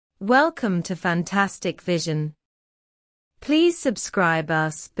Welcome to Fantastic Vision. Please subscribe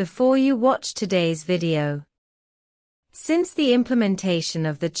us before you watch today's video. Since the implementation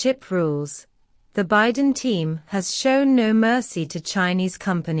of the chip rules, the Biden team has shown no mercy to Chinese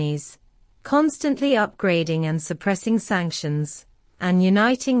companies, constantly upgrading and suppressing sanctions, and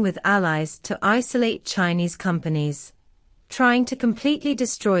uniting with allies to isolate Chinese companies, trying to completely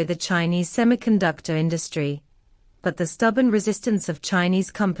destroy the Chinese semiconductor industry. But the stubborn resistance of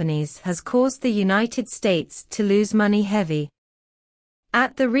Chinese companies has caused the United States to lose money heavy.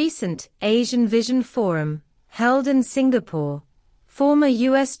 At the recent Asian Vision Forum, held in Singapore, former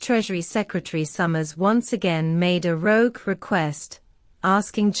U.S. Treasury Secretary Summers once again made a rogue request,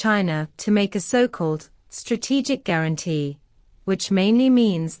 asking China to make a so-called strategic guarantee, which mainly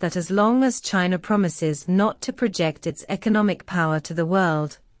means that as long as China promises not to project its economic power to the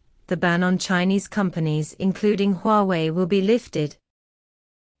world, the ban on Chinese companies including Huawei will be lifted.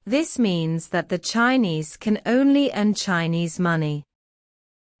 This means that the Chinese can only earn Chinese money.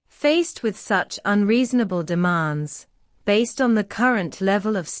 Faced with such unreasonable demands, based on the current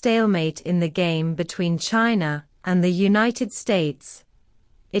level of stalemate in the game between China and the United States,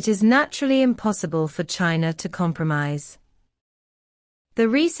 it is naturally impossible for China to compromise. The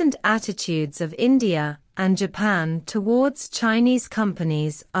recent attitudes of India and Japan towards Chinese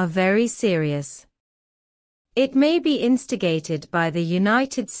companies are very serious. It may be instigated by the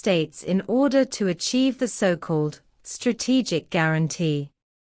United States in order to achieve the so-called strategic guarantee.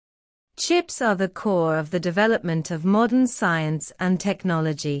 Chips are the core of the development of modern science and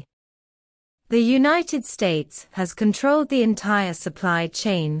technology. The United States has controlled the entire supply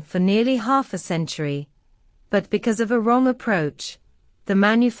chain for nearly half a century, but because of a wrong approach, the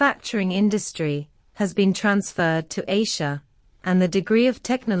manufacturing industry has been transferred to Asia, and the degree of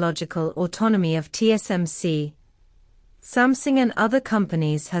technological autonomy of TSMC, Samsung and other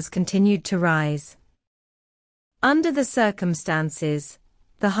companies has continued to rise. Under the circumstances,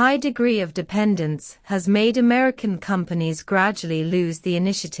 the high degree of dependence has made American companies gradually lose the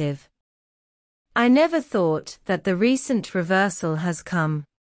initiative. I never thought that the recent reversal has come.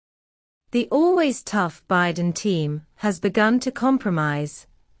 The always tough Biden team has begun to compromise,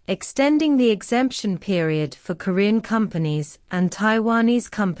 extending the exemption period for Korean companies and Taiwanese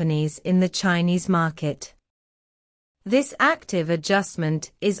companies in the Chinese market. This active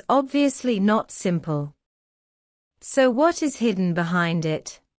adjustment is obviously not simple. So what is hidden behind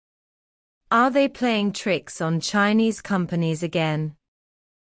it? Are they playing tricks on Chinese companies again?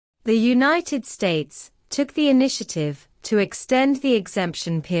 The United States took the initiative to extend the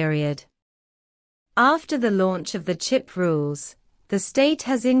exemption period. After the launch of the chip rules, the state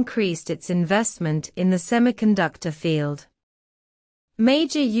has increased its investment in the semiconductor field.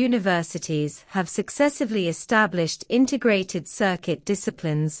 Major universities have successively established integrated circuit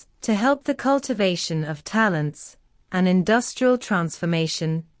disciplines to help the cultivation of talents, and industrial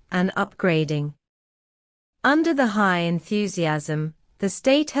transformation, and upgrading. Under the high enthusiasm, the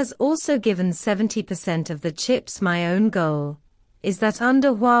state has also given 70% of the chips. My own goal is that under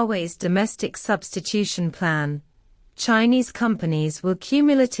Huawei's domestic substitution plan, Chinese companies will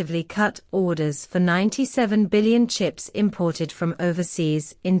cumulatively cut orders for 97 billion chips imported from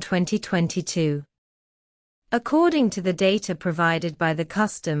overseas in 2022. According to the data provided by the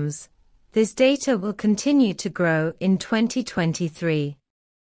customs, this data will continue to grow in 2023.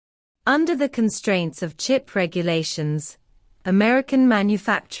 Under the constraints of chip regulations, American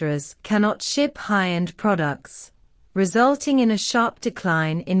manufacturers cannot ship high-end products, resulting in a sharp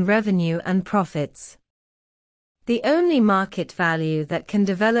decline in revenue and profits. The only market value that can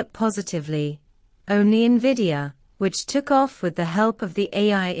develop positively, only Nvidia, which took off with the help of the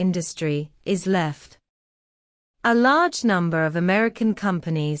AI industry, is left. A large number of American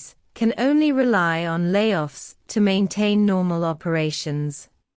companies can only rely on layoffs to maintain normal operations.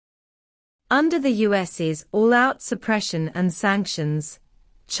 Under the US's all-out suppression and sanctions,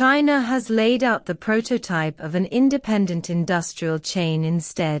 China has laid out the prototype of an independent industrial chain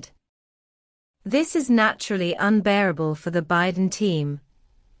instead. This is naturally unbearable for the Biden team,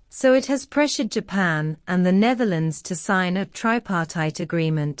 so it has pressured Japan and the Netherlands to sign a tripartite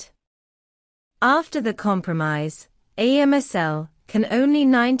agreement. After the compromise, ASML can only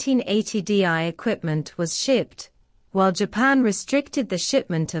 1980 Di equipment was shipped, while Japan restricted the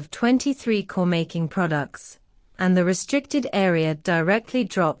shipment of 23 core-making products, and the restricted area directly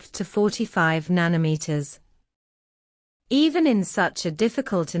dropped to 45 nanometers. Even in such a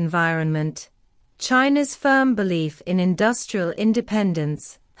difficult environment, China's firm belief in industrial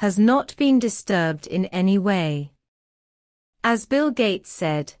independence has not been disturbed in any way. As Bill Gates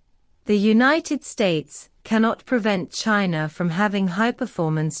said, the United States cannot prevent China from having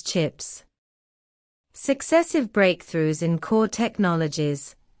high-performance chips. Successive breakthroughs in core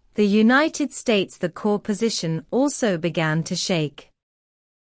technologies. The United States. The core position also began to shake.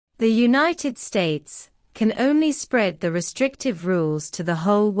 The United States can only spread the restrictive rules to the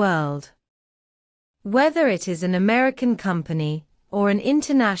whole world. Whether it is an American company or an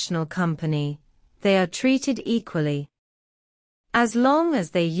international company, they are treated equally. As long as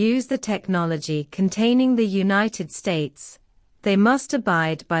they use the technology containing the United States, they must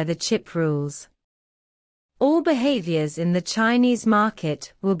abide by the chip rules. All behaviors in the Chinese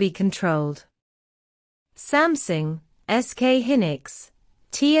market will be controlled. Samsung, SK Hynix,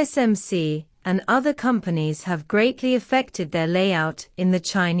 TSMC, and other companies have greatly affected their layout in the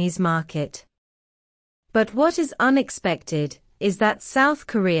Chinese market. But what is unexpected is that South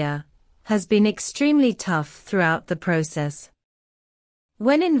Korea has been extremely tough throughout the process.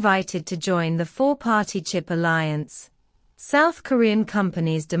 When invited to join the four-party chip alliance, South Korean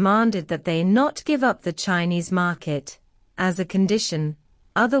companies demanded that they not give up the Chinese market as a condition,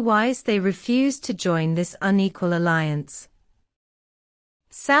 otherwise they refused to join this unequal alliance.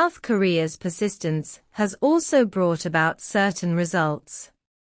 South Korea's persistence has also brought about certain results.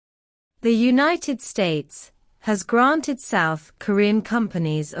 The United States has granted South Korean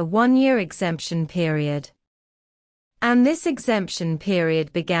companies a one-year exemption period. And this exemption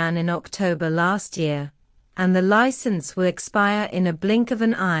period began in October last year, and the license will expire in a blink of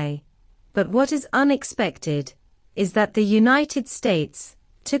an eye. But what is unexpected is that the United States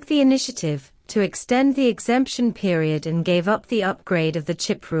took the initiative to extend the exemption period and gave up the upgrade of the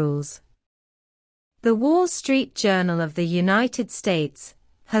chip rules. The Wall Street Journal of the United States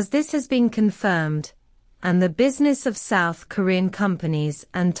has been confirmed, and the business of South Korean companies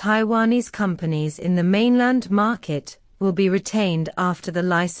and Taiwanese companies in the mainland market will be retained after the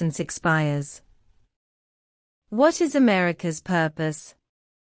license expires. What is America's purpose?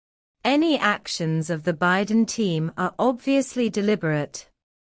 Any actions of the Biden team are obviously deliberate.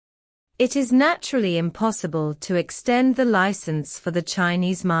 It is naturally impossible to extend the license for the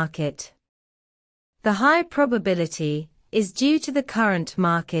Chinese market. The high probability is due to the current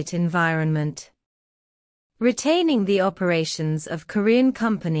market environment. Retaining the operations of Korean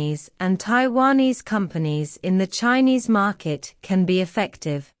companies and Taiwanese companies in the Chinese market can be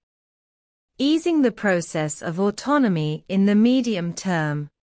effective. Easing the process of autonomy in the medium term.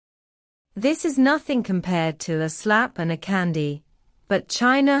 This is nothing compared to a slap and a candy, but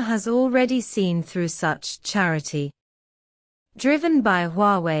China has already seen through such charity. Driven by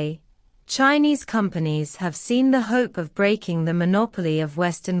Huawei, Chinese companies have seen the hope of breaking the monopoly of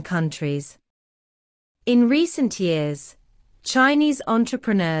Western countries. In recent years, Chinese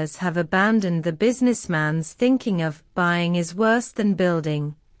entrepreneurs have abandoned the businessman's thinking of buying is worse than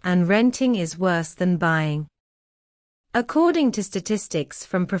building, and renting is worse than buying. According to statistics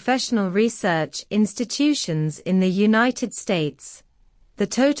from professional research institutions in the United States, the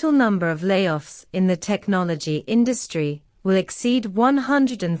total number of layoffs in the technology industry will exceed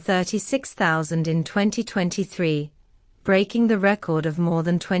 136,000 in 2023, breaking the record of more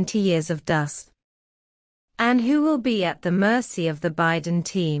than 20 years of dust. And who will be at the mercy of the Biden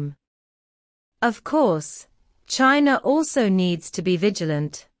team? Of course, China also needs to be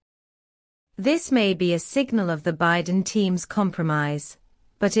vigilant. This may be a signal of the Biden team's compromise,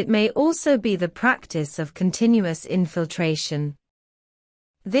 but it may also be the practice of continuous infiltration.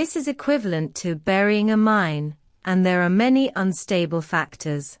 This is equivalent to burying a mine, and there are many unstable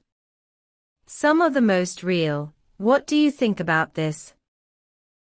factors. Some are the most real. What do you think about this?